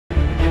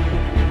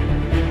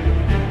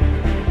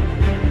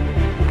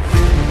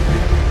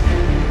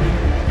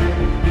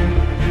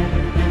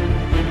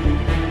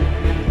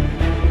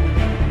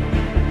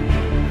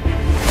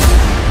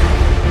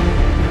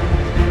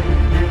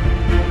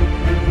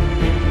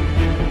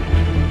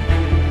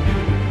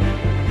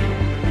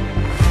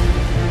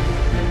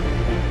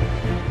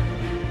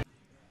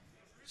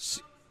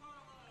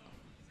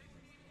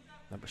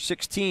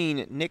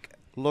16, Nick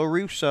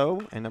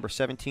Lorusso, and number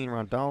 17,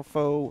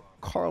 Rondolfo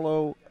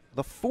Carlo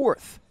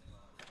IV.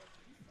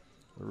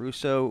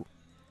 Lorusso,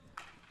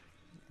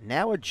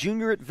 now a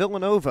junior at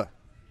Villanova.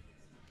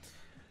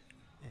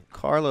 And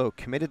Carlo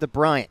committed to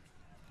Bryant.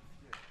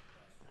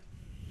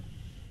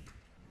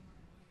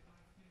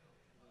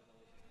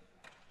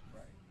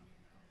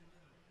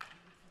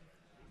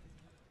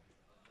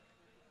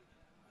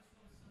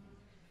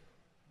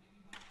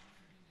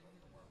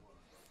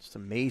 It's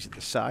amazing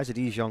the size of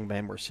these young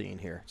men we're seeing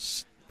here.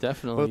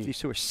 Definitely. Both these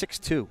two are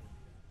 6'2".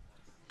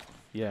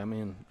 Yeah, I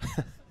mean,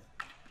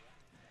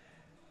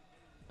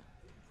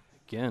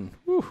 again,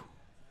 whew.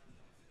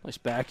 Nice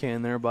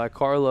backhand there by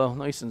Carlo.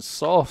 Nice and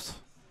soft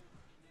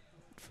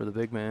for the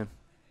big man.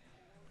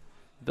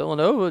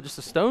 Villanova, just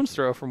a stone's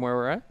throw from where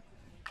we're at.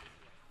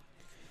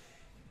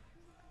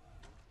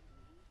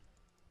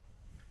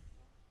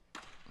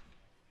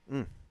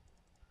 Mm.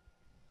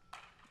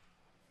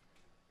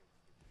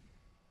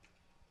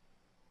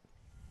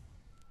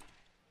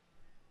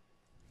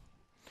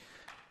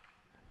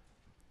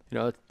 You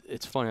know,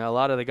 it's funny. A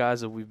lot of the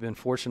guys that we've been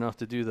fortunate enough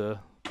to do the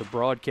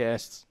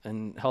broadcasts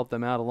and help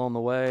them out along the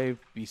way,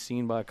 be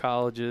seen by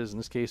colleges, in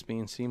this case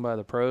being seen by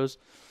the pros,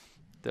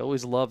 they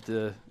always love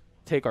to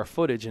take our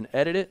footage and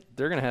edit it.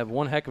 They're going to have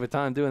one heck of a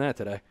time doing that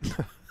today.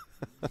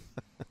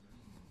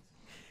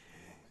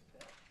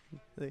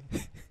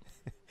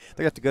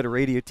 They have to go to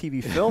radio,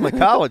 TV, film at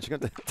college. You're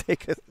going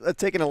to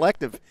take an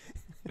elective.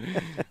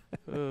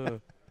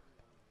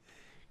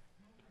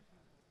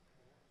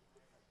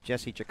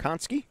 Jesse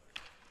Jakonski.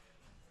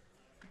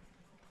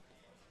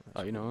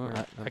 Oh, you know,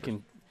 I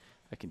can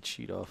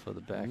cheat off of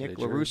the back. Nick of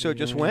the Lorusso jersey.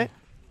 just went.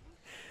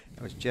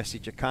 That was Jesse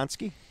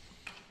Jakonski.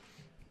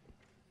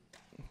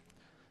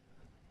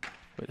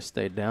 Way to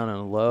stay down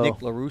and low. Nick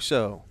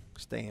Lorusso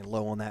staying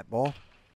low on that ball.